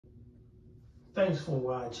Thanks for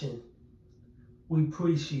watching. We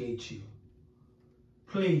appreciate you.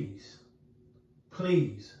 Please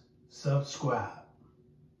subscribe.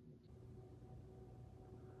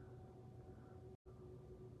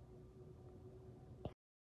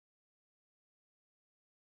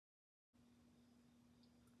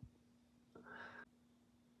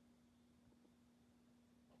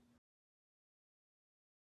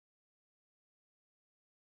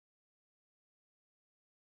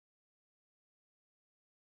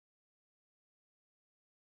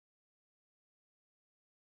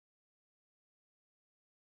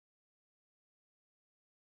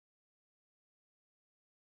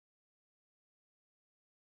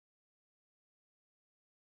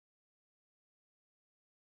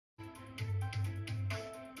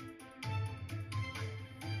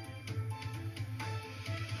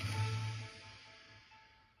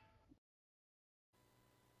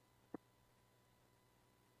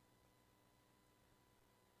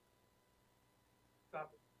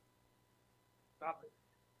 Stop it. Stop it.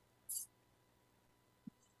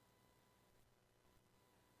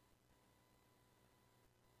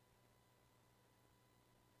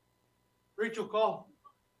 Rachel, call.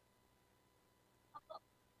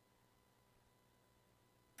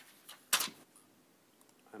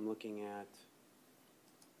 I'm looking at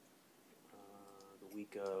the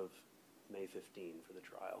week of May 15 for the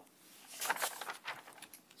trial.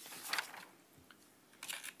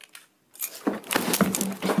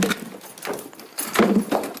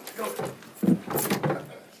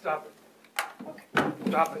 Stop it.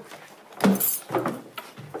 Stop it.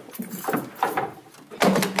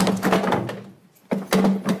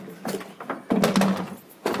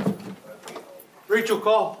 Rachel,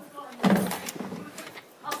 call.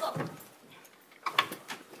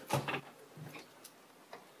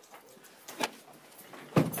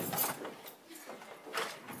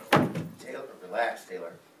 Taylor, relax,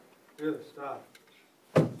 Taylor. Really, stop.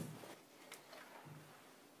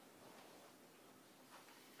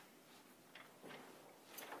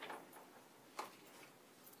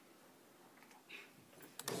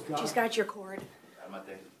 She's got your cord. I'm not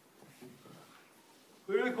there.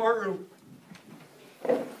 Clear the courtroom.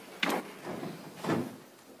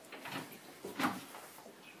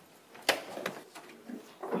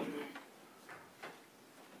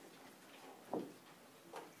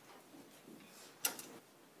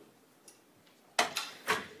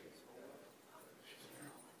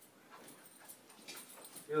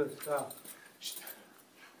 Really, stop.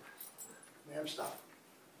 Ma'am, stop.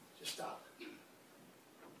 Just stop.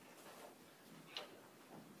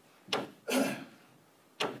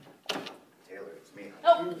 Taylor, it's me.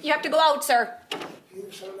 Oh, you have to go out, sir.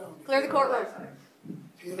 Peter, settle down. Clear the courtroom.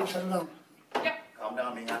 Peter, settle down. Yep. Calm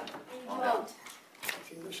down, Mia. Calm Go down. out.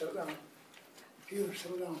 Peter, settle down. Peter,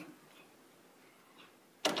 settle down.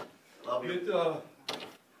 Love you.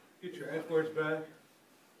 Get your escorts back.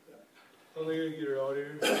 Tell me you're gonna get her out of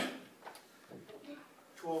here.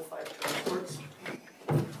 205 transports.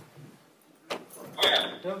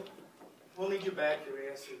 Yep. We'll need you back here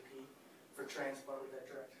ASAP for transport with that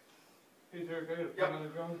direct. Hey, Derek, I got a pen Yep. on the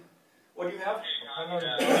ground. What do you have? Pen on the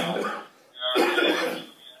ground.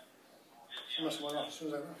 She must have went off as soon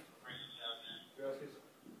as I left. Gracias.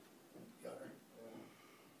 Got her. There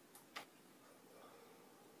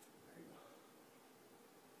you go.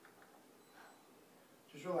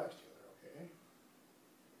 Just relax, Taylor, okay?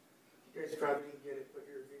 You guys probably didn't get it, but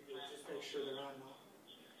your videos, just make sure they're on now.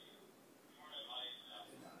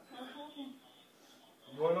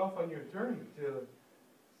 I'm going off on your attorney, Taylor.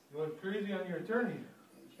 You went crazy on your attorney.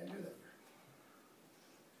 You can't do that.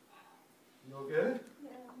 You okay?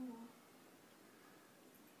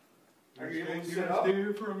 Are you able to You're sit gonna up? stay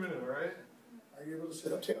here for a minute, all right? Are you able to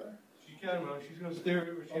sit up, Taylor? She can, man. She's gonna stay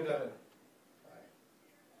right where she's Okay. at. All right.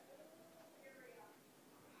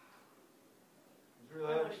 Just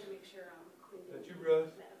relax. to make sure Quinn Let your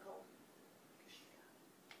breath. medical.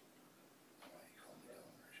 Why you called me down there?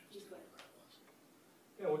 I should He's have good. stayed where I was.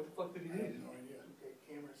 Yeah, what the fuck did he I have need? no idea. Okay,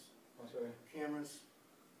 cameras. I'm sorry. Cameras.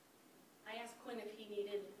 I asked Quinn if he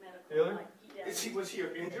needed medical. Taylor? Like he did. Was he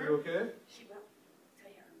Are injured? you okay? She went to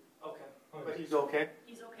him. Okay. All But right. he's okay?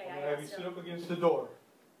 He's okay. I'm I gonna have you asked sit him. up against the door.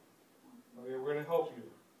 Okay, we're gonna help you.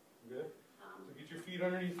 Okay? Um, So get your feet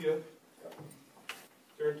underneath you.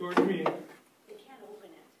 Turn towards me. they can't open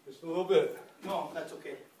it. Just a little bit. No, that's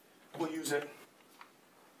okay. We'll use it.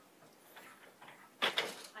 I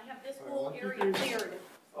have this All right, whole 1, 2, area 3. cleared.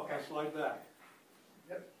 Okay. Slide back.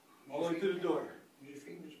 Yep. All the way to the door. Use your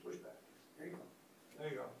feet and just push back. There you go. There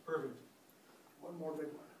you go. Perfect. One more big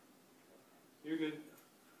one. You're good.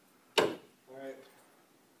 All right.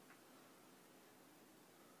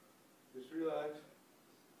 Just relax.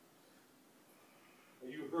 Are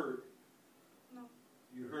you hurt? No.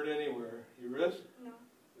 You hurt anywhere? Your wrist? No.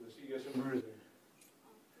 Let's see, you got some bruising.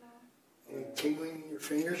 No. Any tingling in your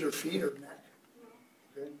fingers or feet or neck? No.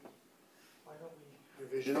 Good. Why don't we? Your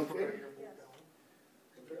vision okay? Yes.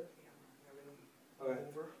 Okay.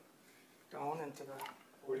 Over, down into the.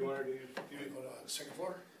 What do you want her to do? Go to the second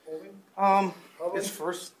floor, holding? Is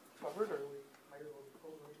first covered or we might as well be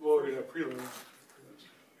closed? Well, we're gonna prelim.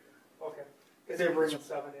 Okay. Is they bringing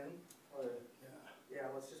 7 in? Oh, Yeah. Yeah,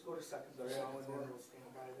 let's just go to second floor now and then we'll stand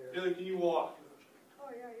by there. Taylor, can you walk? Oh,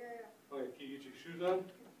 yeah. Okay, can you get your shoes on?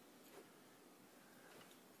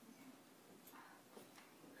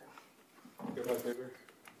 Get my paper.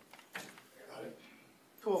 Got it.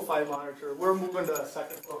 205 monitor. We're moving to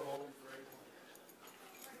second floor holding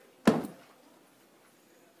for right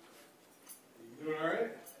You doing all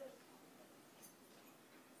right?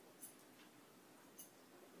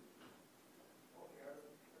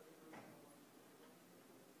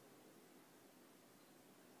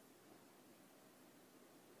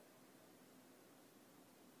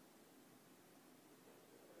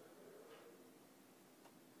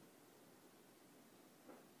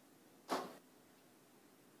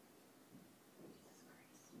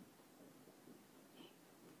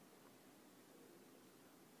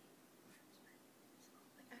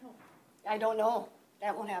 I don't know.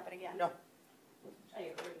 That won't happen again. No. I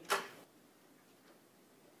agree.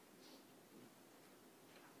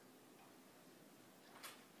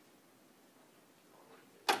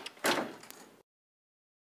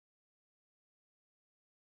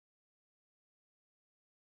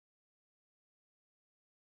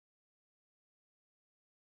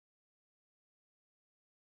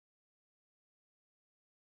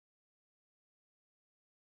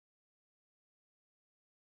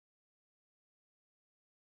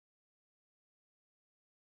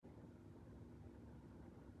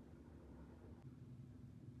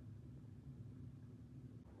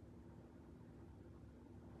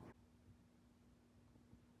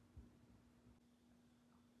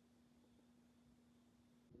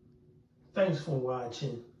 Thanks for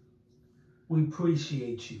watching. We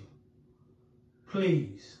appreciate you.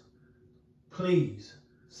 Please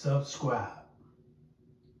subscribe.